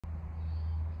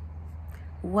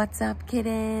What's up,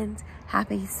 kittens?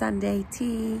 Happy Sunday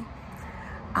tea.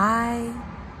 I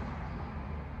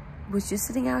was just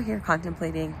sitting out here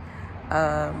contemplating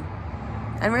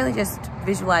and really just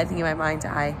visualizing in my mind's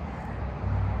eye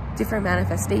different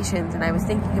manifestations, and I was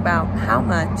thinking about how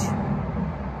much,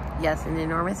 yes, an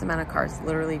enormous amount of cars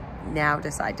literally now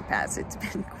decide to pass. It's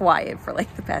been quiet for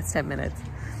like the past 10 minutes.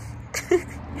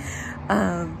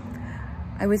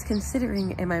 I was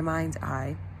considering in my mind's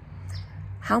eye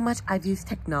how much I've used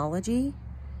technology,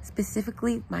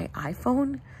 specifically my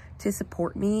iPhone, to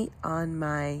support me on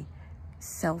my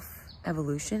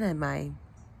self-evolution and my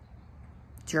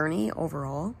journey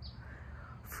overall,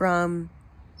 from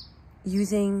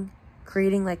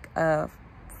creating like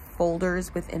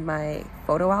folders within my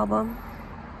photo album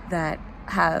that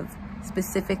have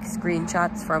specific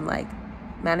screenshots from like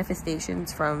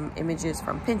manifestations from images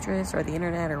from Pinterest or the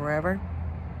internet or wherever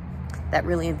that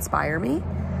really inspire me.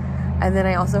 And then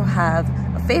I also have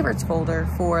a favorites folder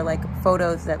for like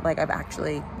photos that like I've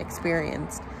actually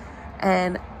experienced.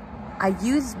 And I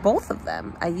use both of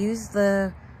them. I use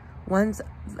the ones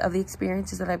of the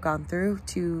experiences that I've gone through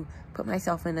to put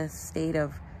myself in a state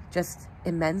of just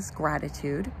immense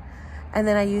gratitude. And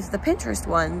then I use the Pinterest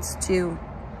ones to,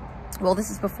 well,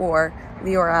 this is before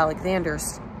Leora Alexander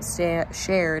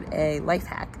shared a life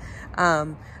hack.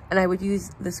 And I would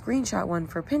use the screenshot one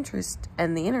for Pinterest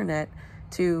and the internet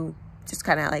to just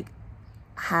kind of like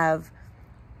have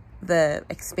the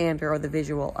expander or the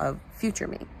visual of future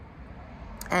me.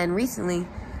 And recently,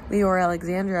 Leora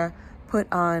Alexandra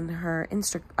put on her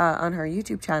on her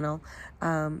YouTube channel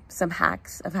some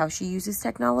hacks of how she uses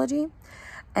technology.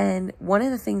 And one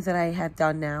of the things that I have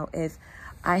done now is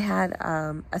I had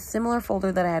a similar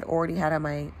folder that I had already had on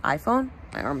my iPhone.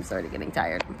 My arm's already getting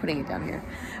tired. I'm putting it down here.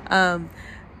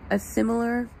 A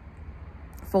similar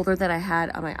folder that I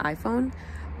had on my iPhone,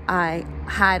 I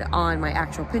had on my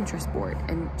actual Pinterest board.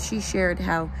 And she shared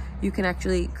how you can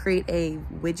actually create a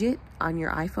widget on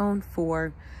your iPhone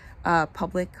for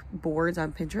public boards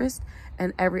on Pinterest.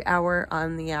 And every hour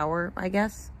on the hour, I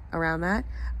guess, around that,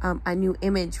 a new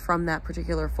image from that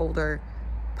particular folder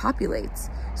populates.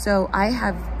 So I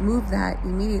have moved that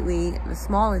immediately, the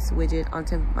smallest widget,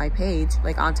 onto my page,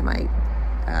 like onto my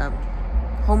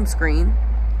home screen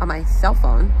on my cell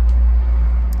phone.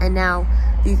 And now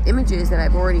these images that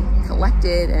I've already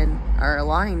collected and are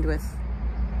aligned with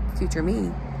future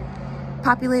me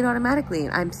populate automatically,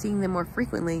 and I'm seeing them more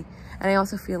frequently. And I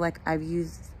also feel like I've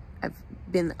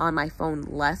been on my phone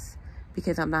less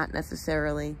because I'm not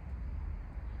necessarily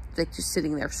like just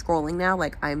sitting there scrolling now.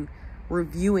 Like I'm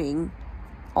reviewing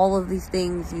all of these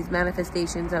things, these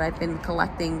manifestations that I've been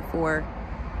collecting for,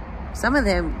 some of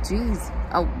them, geez,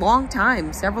 a long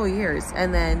time, several years,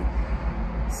 and then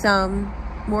some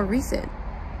more recent.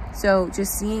 So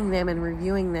just seeing them and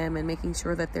reviewing them and making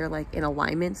sure that they're like in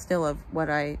alignment still of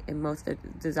what I am most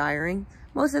desiring.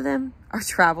 Most of them are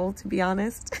travel, to be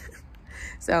honest.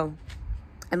 So,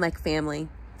 and like family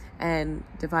and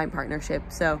divine partnership.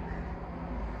 So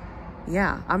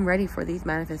yeah, I'm ready for these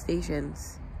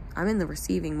manifestations. I'm in the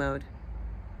receiving mode.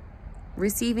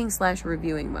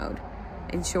 Receiving/reviewing mode.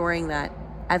 Ensuring that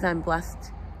as I'm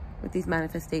blessed with these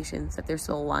manifestations, that they're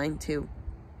still aligned to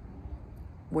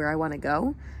where I want to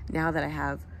go now that I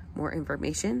have more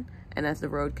information, and as the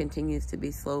road continues to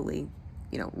be slowly,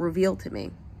 revealed to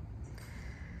me.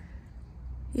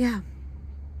 Yeah.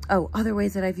 Oh, other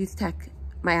ways that I've used tech,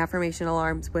 my affirmation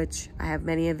alarms, which I have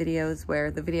many videos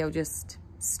where the video just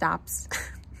stops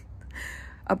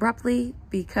abruptly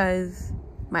because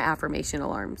my affirmation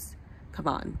alarms come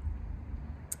on.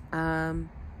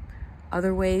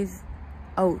 Other ways,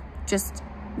 just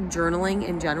journaling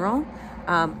in general.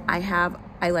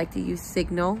 I like to use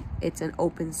Signal. It's an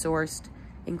open sourced,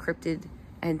 encrypted,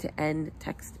 end-to-end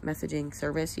text messaging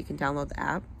service. You can download the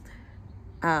app.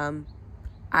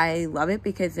 I love it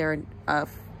because they're a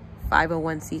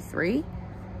 501c3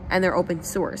 and they're open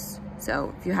source.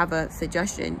 So if you have a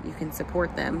suggestion, you can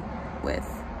support them with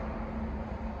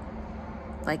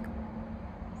like,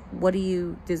 what do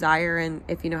you desire? And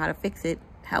if you know how to fix it,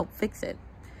 help fix it.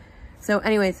 So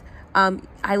anyways,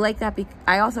 I like that.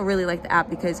 I also really like the app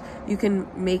because you can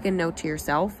make a note to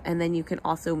yourself, and then you can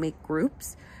also make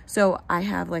groups. So I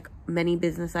have like many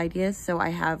business ideas. So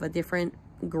I have a different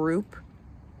group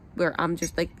where I'm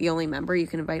just like the only member. You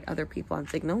can invite other people on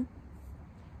Signal,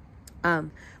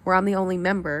 where I'm the only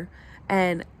member.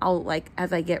 And I'll, like,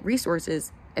 as I get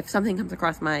resources, if something comes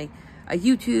across a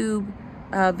YouTube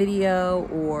video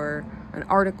or an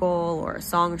article or a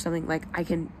song or something, like I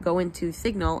can go into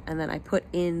Signal and then I put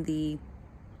in the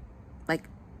like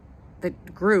the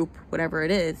group, whatever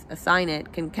it is, assign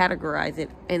it, can categorize it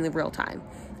in the real time.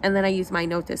 And then I use my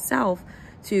note to self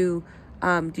to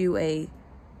do a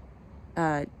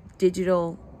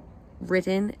digital,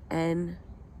 written, and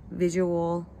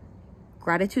visual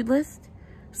gratitude list.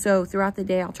 So throughout the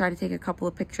day, I'll try to take a couple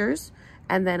of pictures,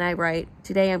 and then I write,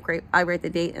 I write the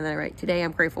date, and then I write, today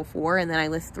I'm grateful for, and then I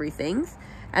list 3 things.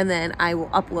 And then I will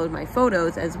upload my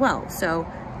photos as well. So,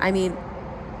 I mean,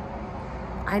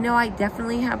 I know I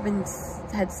definitely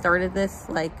had started this,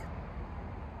 like,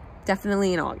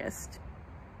 definitely in August.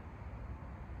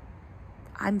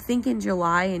 I'm thinking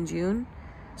July and June.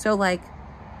 So, like,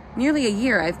 nearly a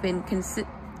year I've been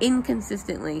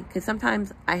inconsistently, because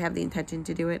sometimes I have the intention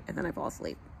to do it and then I fall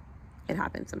asleep. It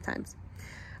happens sometimes.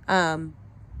 I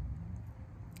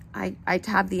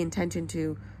have the intention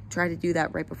to try to do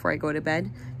that right before I go to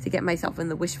bed to get myself in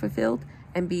the wish fulfilled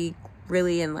and be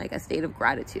really in like a state of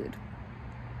gratitude.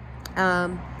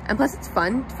 And plus it's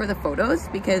fun for the photos,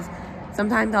 because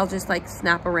sometimes I'll just like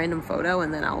snap a random photo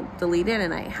and then I'll delete it,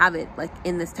 and I have it like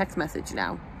in this text message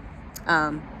now,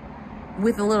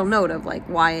 with a little note of like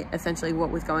why, essentially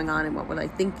what was going on and what was I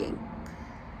thinking.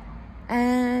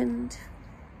 And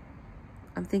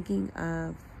I'm thinking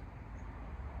of,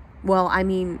 well, I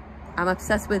mean, I'm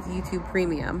obsessed with YouTube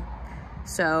Premium,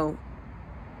 so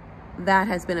that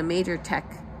has been a major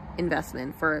tech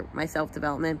investment for my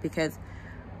self-development, because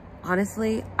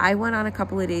honestly, I went on a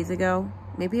couple of days ago,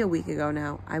 maybe a week ago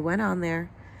now, I went on there,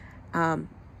 and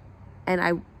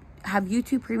I have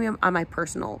YouTube Premium on my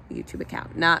personal YouTube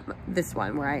account, not this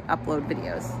one where I upload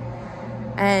videos.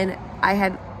 And I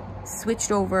had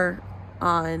switched over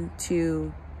on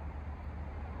to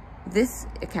this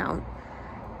account,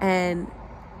 and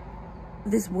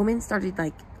this woman started,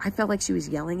 like, I felt like she was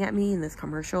yelling at me in this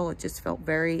commercial. It just felt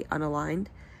very unaligned.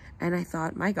 And I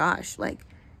thought, my gosh, like,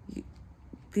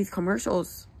 these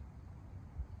commercials,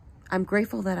 I'm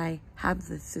grateful that I have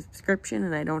the subscription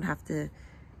and I don't have to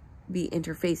be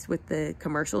interfaced with the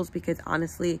commercials, because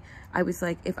honestly, I was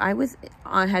like, if I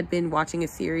had been watching a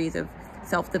series of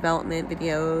self-development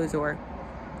videos or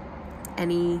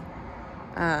any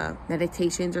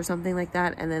meditations or something like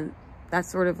that, and then that's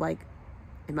sort of like,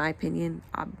 in my opinion,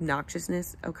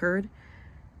 obnoxiousness occurred.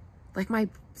 Like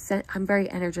I'm very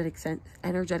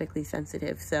energetically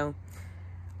sensitive, so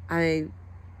I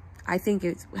think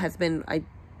it has been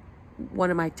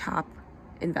one of my top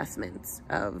investments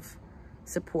of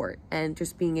support, and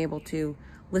just being able to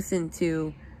listen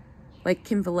to, like,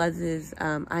 Kim Velez's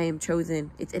I Am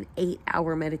Chosen. It's an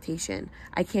 8-hour meditation.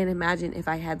 I can't imagine if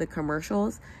I had the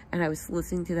commercials and I was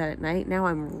listening to that at night. Now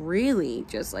I'm really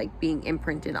just like being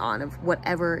imprinted on of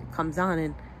whatever comes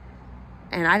on,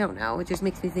 and I don't know, it just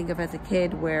makes me think of as a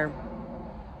kid where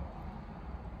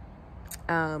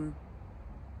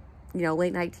you know,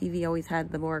 late night TV always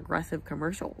had the more aggressive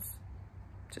commercials,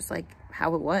 just like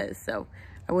how it was. So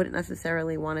I wouldn't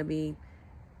necessarily want to be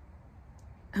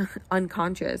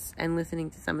unconscious and listening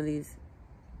to some of these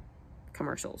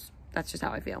commercials. That's just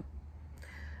how I feel.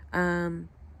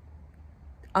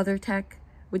 Other tech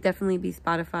would definitely be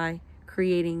Spotify,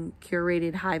 creating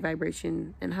curated high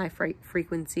vibration and high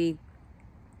frequency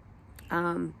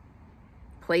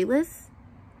playlists,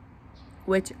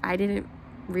 which I didn't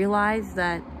realize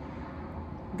that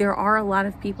there are a lot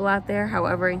of people out there.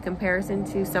 However, in comparison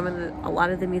to a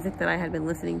lot of the music that I had been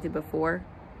listening to before,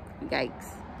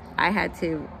 yikes.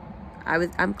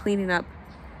 I'm cleaning up,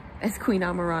 as Queen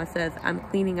Amara says, I'm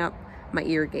cleaning up my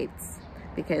ear gates,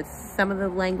 because some of the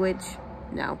language,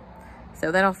 no.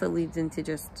 So that also leads into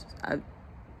just a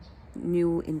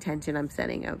new intention I'm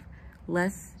setting of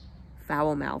less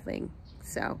foul mouthing.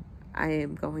 So I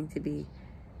am going to be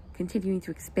continuing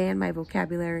to expand my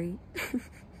vocabulary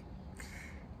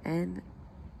and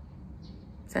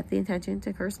set the intention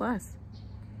to curse less.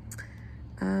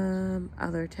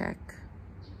 Other tech.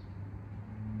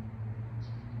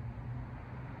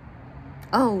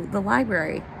 Oh, the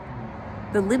library.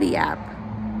 The Libby app.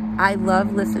 I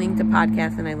love listening to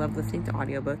podcasts and I love listening to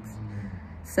audiobooks.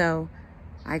 So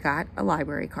I got a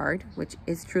library card, which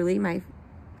is truly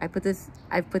I've put this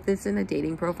in a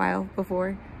dating profile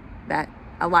before, that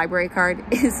a library card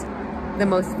is the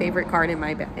most favorite card in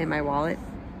my wallet.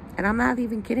 And I'm not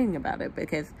even kidding about it,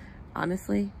 because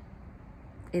honestly,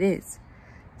 it is.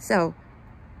 So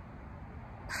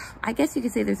I guess you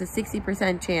could say there's a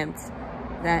 60% chance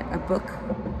that a book,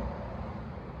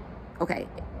 okay,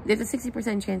 there's a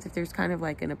 60% chance if there's kind of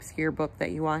like an obscure book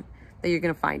that you want, that you're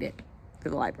going to find it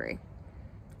through the library.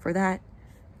 For that,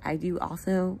 I do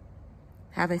also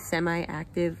have a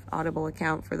semi-active Audible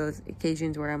account for those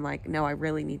occasions where I'm like, no, I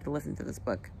really need to listen to this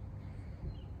book.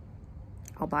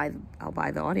 I'll buy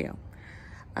the audio.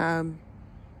 And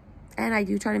I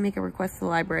do try to make a request to the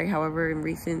library. However, in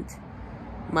recent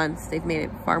months, they've made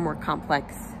it far more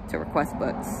complex to request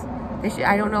books.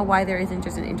 I don't know why there isn't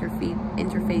just an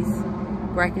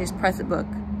interface where I can just press a book,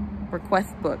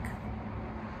 request book.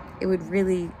 It would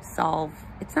really solve,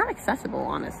 it's not accessible,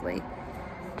 honestly.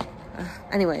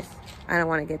 Anyways, I don't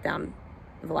want to get down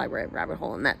the library rabbit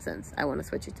hole in that sense. I want to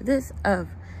switch it to this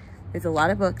there's a lot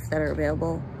of books that are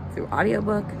available through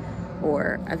audiobook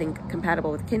or I think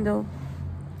compatible with Kindle,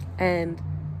 and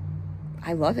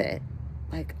I love it.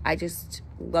 Like, I just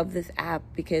love this app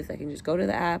because I can just go to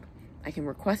the app, I can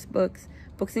request books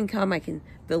can come, I can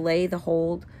delay the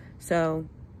hold. So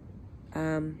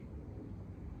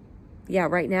yeah,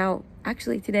 right now,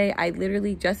 actually today, I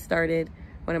literally just started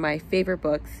one of my favorite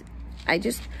books.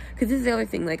 Because this is the other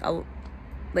thing,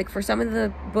 like for some of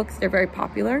the books, they're very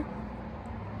popular.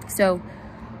 So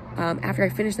after I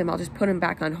finish them, I'll just put them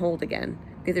back on hold again,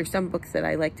 because there's some books that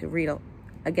I like to read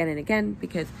again and again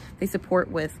because they support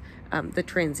with the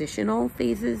transitional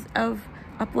phases of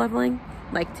up-leveling.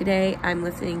 Like today, I'm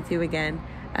listening to, again,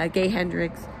 Gay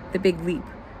Hendricks' The Big Leap,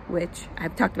 which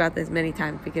I've talked about this many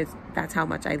times because that's how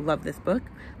much I love this book.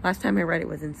 Last time I read it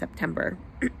was in September.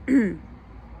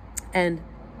 And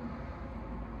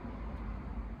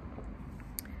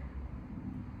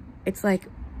it's like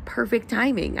perfect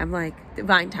timing. I'm like,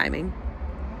 divine timing,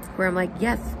 where I'm like,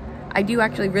 yes, I do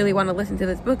actually really want to listen to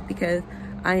this book because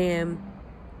I am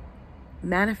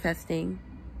manifesting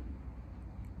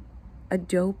a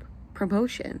dope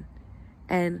promotion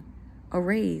and a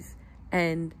raise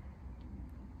and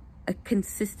a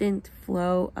consistent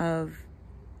flow of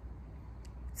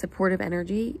supportive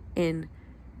energy in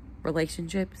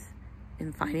relationships,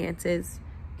 in finances,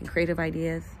 in creative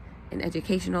ideas, in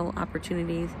educational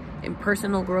opportunities, in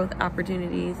personal growth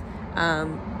opportunities,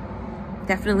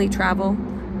 definitely travel.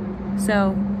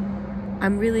 So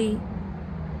I'm really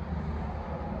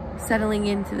settling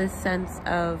into this sense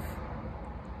of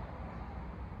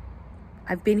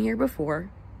I've been here before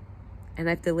and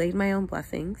I've delayed my own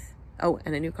blessings. Oh,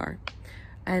 and a new car.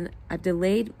 And I've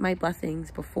delayed my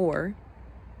blessings before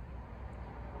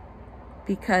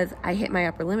because I hit my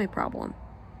upper limit problem.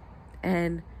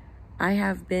 And I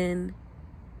have been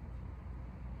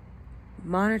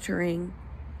monitoring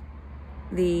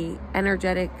the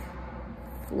energetic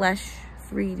flesh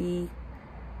 3D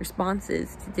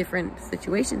responses to different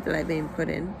situations that I've been put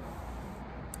in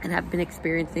and have been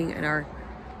experiencing and are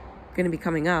going to be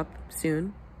coming up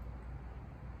soon.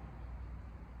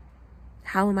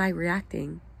 How am I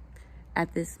reacting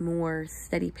at this more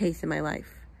steady pace in my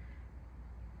life?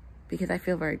 Because I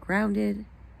feel very grounded.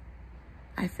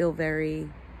 I feel very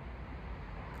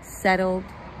settled.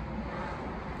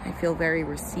 I feel very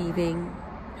receiving.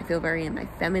 I feel very in my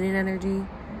feminine energy.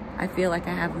 I feel like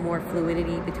I have more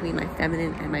fluidity between my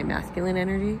feminine and my masculine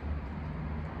energy.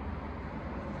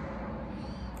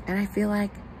 And I feel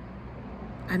like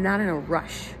I'm not in a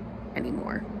rush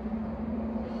anymore.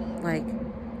 Like,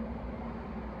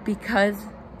 because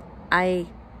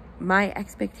my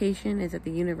expectation is that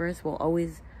the universe will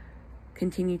always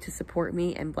continue to support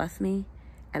me and bless me.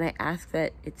 And I ask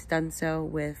that it's done so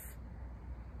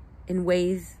in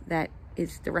ways that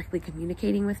is directly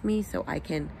communicating with me so I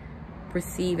can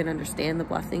receive and understand the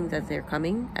blessings as they're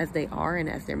coming, as they are, and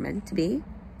as they're meant to be.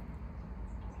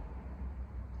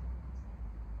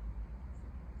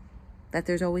 That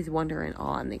there's always wonder and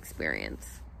awe in the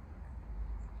experience.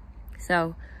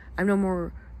 So I'm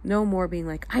no more being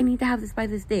like, I need to have this by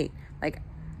this date. Like,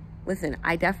 listen,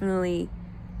 I definitely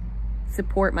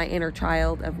support my inner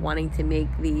child of wanting to make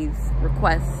these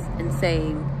requests and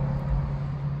saying,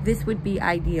 this would be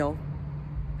ideal.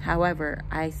 However,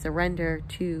 I surrender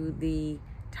to the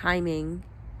timing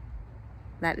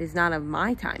that is not of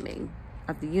my timing,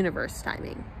 of the universe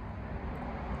timing.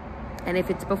 And if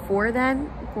it's before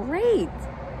then, great.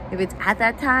 If it's at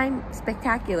that time,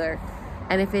 spectacular.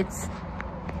 And if it's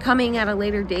coming at a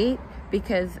later date,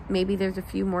 because maybe there's a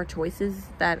few more choices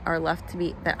that are left to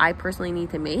be, that I personally need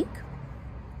to make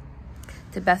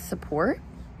to best support,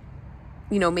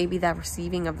 maybe that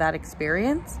receiving of that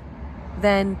experience,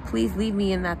 then please lead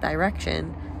me in that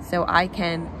direction so I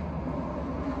can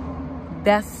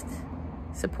best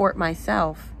support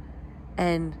myself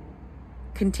and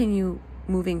continue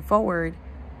moving forward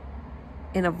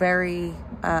in a very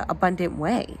abundant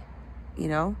way,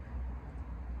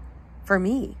 for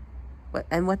me.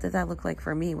 And what does that look like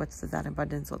for me? What does that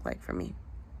abundance look like for me?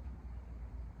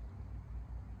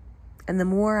 And the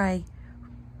more I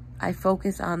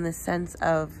focus on this sense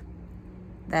of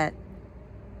that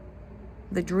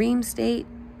the dream state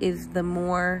is the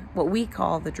more, what we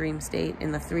call the dream state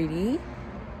in the 3D,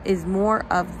 is more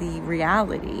of the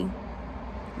reality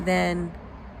than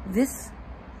this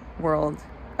world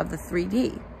of the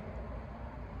 3D.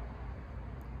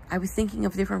 I was thinking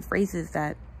of different phrases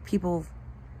that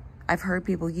I've heard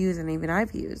people use, and even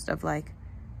I've used, of like,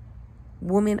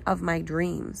 woman of my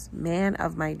dreams, man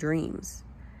of my dreams.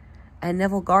 And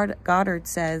Neville Goddard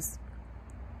says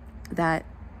that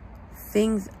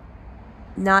things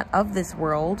not of this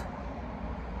world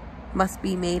must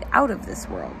be made out of this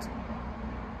world.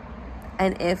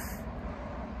 And if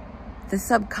the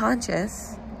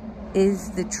subconscious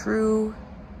is the true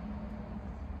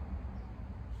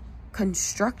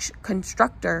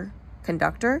conductor,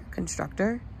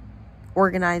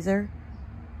 organizer,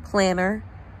 planner,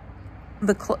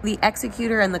 the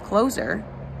executor and the closer,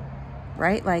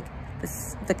 right? Like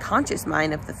the conscious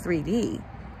mind of the 3D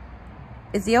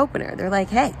is the opener. They're like,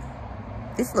 hey,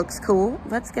 this looks cool.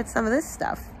 Let's get some of this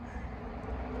stuff.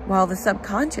 While the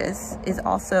subconscious is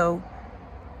also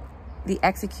the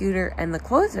executor and the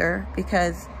closer,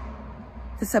 because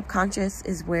the subconscious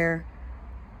is where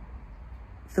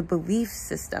the belief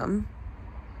system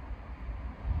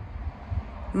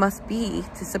must be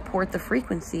to support the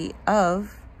frequency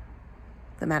of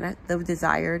the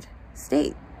desired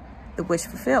state, the wish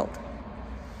fulfilled.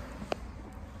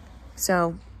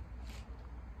 So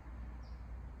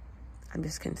I'm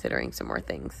just considering some more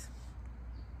things.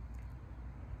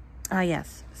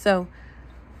 Yes. So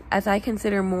as I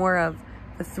consider more of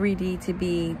the 3D to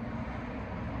be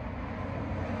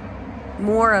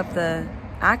more of the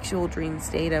actual dream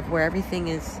state of where everything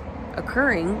is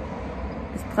occurring,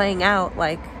 is playing out,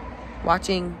 like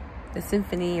watching the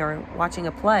symphony or watching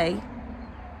a play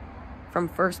from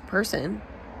first person.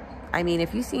 I mean,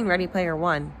 if you've seen Ready Player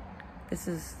One,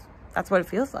 that's what it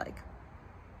feels like.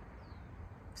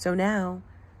 So now,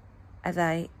 as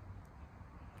I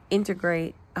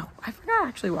integrate, I forgot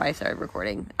actually why I started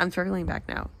recording. I'm circling back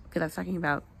now because I was talking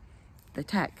about the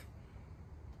tech.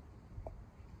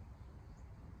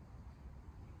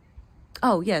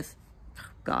 Oh, yes.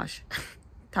 Gosh.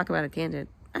 Talk about a tangent.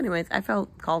 Anyways, I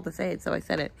felt called to say it, so I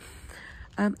said it.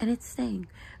 And it's staying.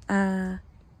 I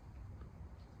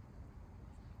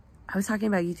was talking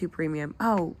about YouTube Premium.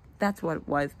 Oh, that's what it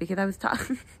was. Because I was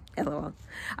talking... LOL.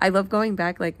 I love going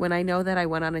back. Like, when I know that I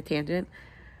went on a tangent,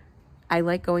 I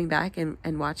like going back and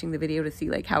watching the video to see,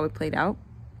 like, how it played out.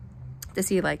 To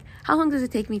see, like, how long does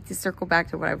it take me to circle back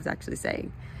to what I was actually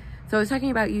saying. So I was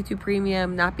talking about YouTube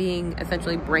Premium not being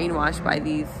essentially brainwashed by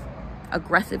these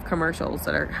aggressive commercials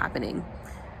that are happening.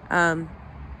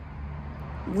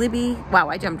 Libby, wow,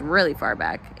 I jumped really far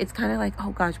back. It's kind of like,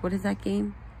 oh gosh, what is that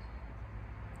game?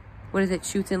 What is it?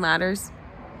 Chutes and ladders.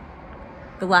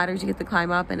 The ladders you get to climb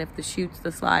up, and if the chutes,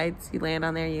 the slides, you land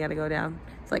on there, you got to go down.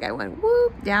 It's like I went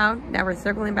whoop down. Now we're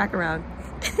circling back around.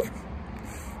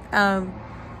 Because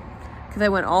I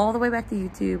went all the way back to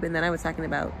YouTube, and then I was talking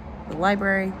about the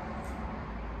library.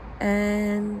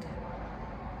 And,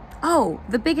 oh,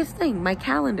 the biggest thing, my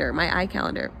calendar, my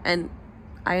iCalendar. And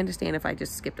I understand if I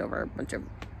just skipped over a bunch of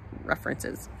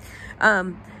references.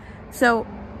 So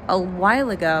a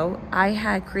while ago, I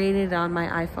had created on my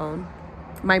iPhone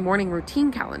my morning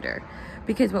routine calendar,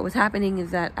 because what was happening is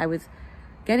that I was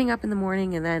getting up in the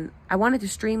morning, and then I wanted to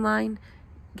streamline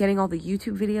getting all the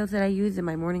YouTube videos that I use in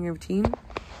my morning routine.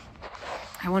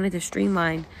 I wanted to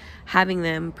streamline having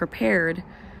them prepared.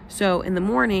 So in the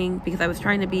morning, because I was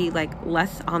trying to be like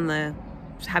less on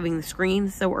having the screen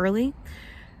so early,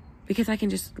 because I can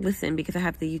just listen, because I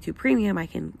have the YouTube Premium, I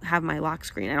can have my lock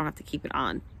screen. I don't have to keep it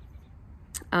on.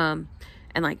 And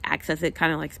like access it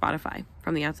kind of like Spotify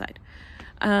from the outside.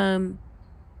 I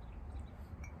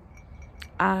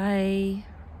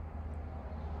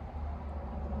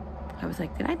was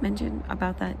like, did I mention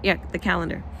about that? Yeah, the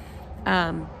calendar.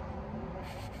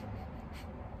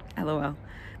 LOL.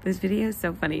 This video is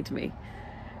so funny to me.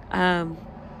 I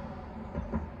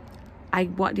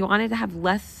wanted to have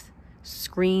less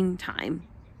screen time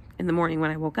in the morning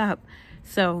when I woke up.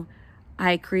 So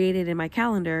I created in my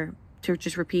calendar to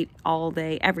just repeat all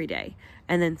day, every day.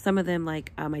 And then some of them,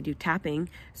 like, I do tapping.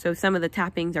 So some of the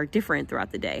tappings are different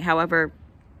throughout the day. However,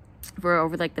 for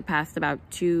over like the past about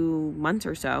 2 months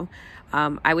or so,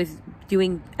 I was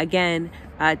doing, again,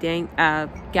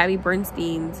 Gabby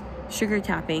Bernstein's sugar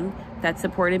tapping that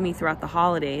supported me throughout the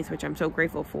holidays, which I'm so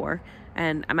grateful for.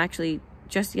 And I'm actually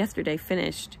just yesterday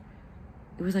finished.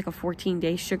 It was like a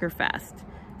 14-day sugar fast.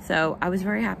 So I was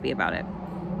very happy about it.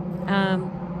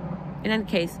 In any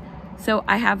case, so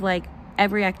I have like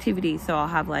every activity. So I'll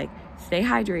have like stay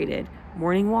hydrated,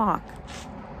 morning walk,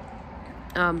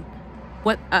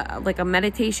 like a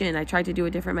meditation. I tried to do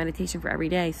a different meditation for every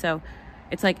day. So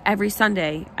It's like every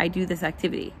Sunday I do this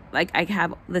activity. Like I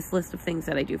have this list of things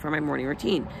that I do for my morning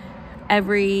routine.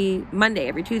 Every Monday,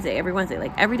 every Tuesday, every Wednesday,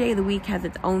 like every day of the week has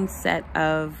its own set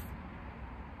of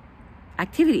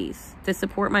activities to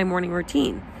support my morning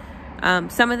routine.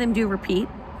 Some of them do repeat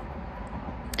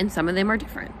and some of them are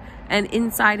different. And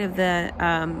inside of the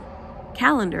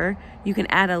calendar, you can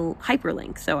add a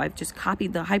hyperlink. So I've just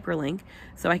copied the hyperlink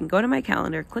so I can go to my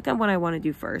calendar, click on what I want to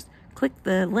do first, click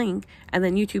the link, and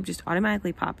then YouTube just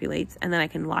automatically populates, and then I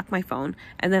can lock my phone,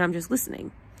 and then I'm just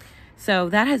listening. So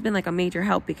that has been like a major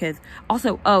help, because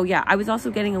also, oh yeah, I was also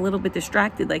getting a little bit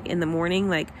distracted like in the morning,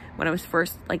 like when I was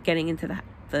first like getting into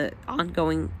the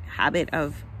ongoing habit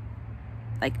of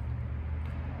like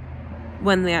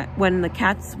when the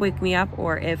cats wake me up,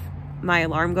 or if my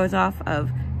alarm goes off,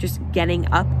 of just getting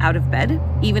up out of bed,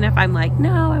 even if I'm like,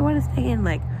 no, I want to stay in,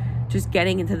 like just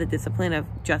getting into the discipline of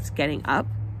just getting up.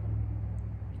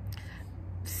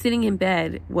 Sitting in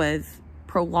bed was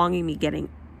prolonging me getting,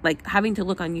 like having to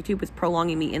look on YouTube was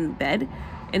prolonging me in bed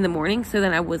in the morning. So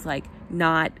then I was like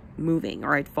not moving,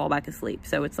 or I'd fall back asleep.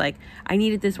 So it's like I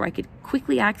needed this where I could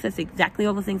quickly access exactly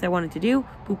all the things I wanted to do,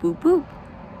 boop, boop, boop,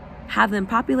 have them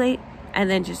populate, and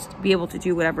then just be able to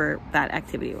do whatever that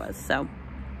activity was. So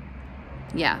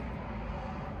yeah.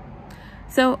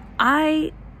 So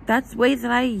that's ways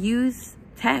that I use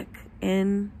tech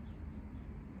in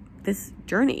this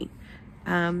journey.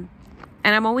 And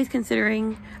I'm always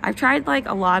considering, I've tried like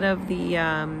a lot of the,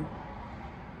 and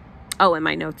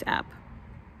my notes app.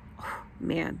 Oh,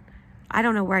 man, I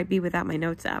don't know where I'd be without my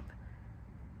notes app.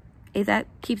 That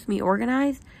keeps me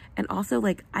organized. And also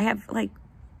like, I have like,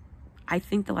 I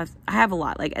have a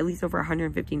lot, like at least over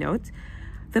 150 notes.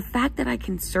 The fact that I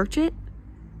can search it,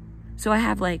 so I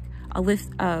have like a list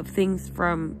of things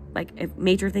from like if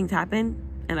major things happen,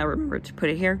 and I remember to put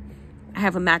it here. I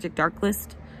have a magic dark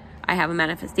list. I have a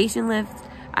manifestation list.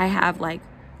 I have like,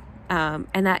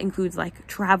 and that includes like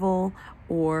travel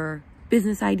or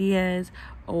business ideas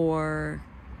or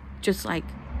just like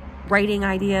writing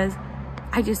ideas.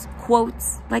 I just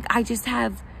quotes, like I just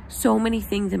have so many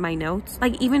things in my notes,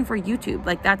 like even for YouTube,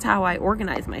 like that's how I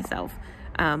organize myself.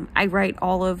 I write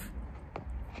all of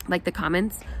like the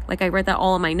comments, like I write that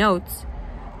all in my notes,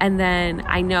 and then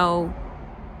I know,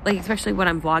 like especially when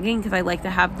I'm vlogging, because I like to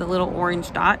have the little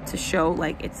orange dot to show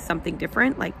like it's something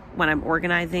different, like when I'm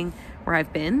organizing where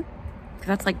I've been, because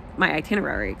that's like my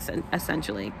itinerary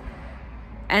essentially.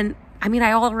 And I mean,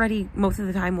 I already most of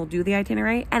the time will do the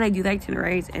itinerary, and I do the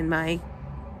itineraries in my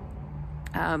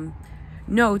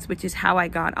notes, which is how I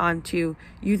got onto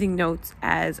using notes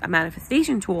as a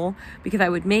manifestation tool, because I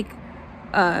would make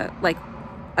like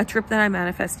a trip that I'm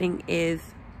manifesting is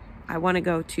I want to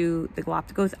go to the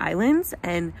Galapagos Islands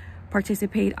and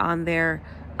participate on their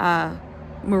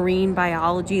marine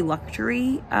biology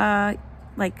luxury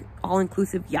like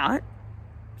all-inclusive yacht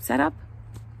setup.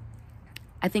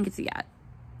 I think it's a yacht.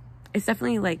 It's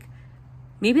definitely like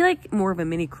maybe like more of a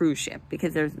mini cruise ship,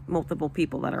 because there's multiple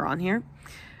people that are on here,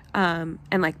 and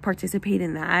like participate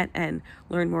in that and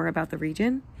learn more about the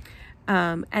region,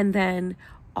 and then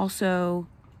also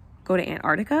go to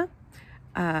Antarctica.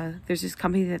 There's this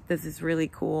company that does this really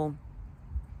cool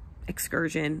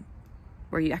excursion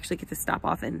where you actually get to stop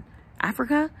off in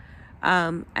Africa,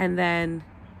 and then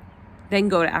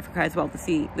go to Africa as well to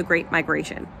see the Great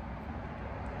Migration.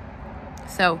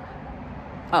 So,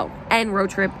 and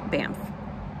road trip Banff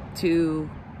to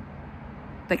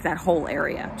like that whole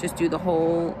area. Just do the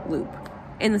whole loop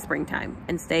in the springtime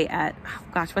and stay at, oh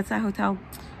gosh, what's that hotel?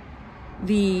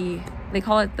 They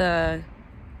call it the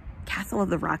Castle of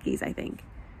the Rockies, I think.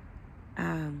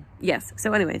 Yes.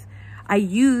 So anyways, I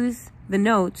use the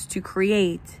notes to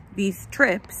create these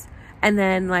trips, and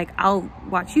then like I'll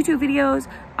watch YouTube videos,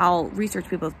 I'll research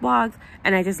people's blogs,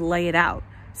 and I just lay it out.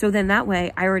 So then that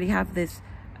way I already have this,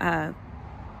 I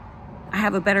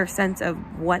have a better sense of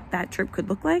what that trip could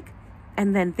look like,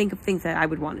 and then think of things that I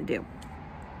would want to do.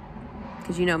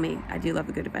 Because you know me, I do love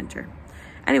a good adventure.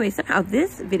 Anyway, somehow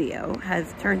this video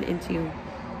has turned into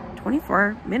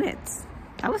 24 minutes.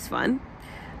 That was fun.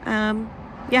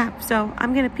 Yeah, so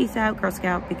I'm gonna peace out, Girl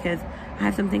Scout, because I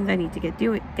have some things I need to get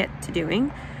to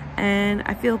doing, and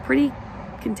I feel pretty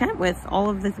content with all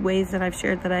of the ways that I've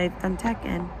shared that I've done tech.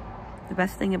 And the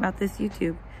best thing about this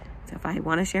YouTube is if I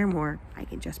want to share more, I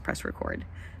can just press record.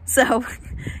 So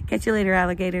catch you later,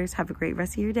 alligators. Have a great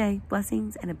rest of your day.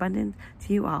 Blessings and abundance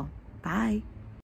to you all. Bye.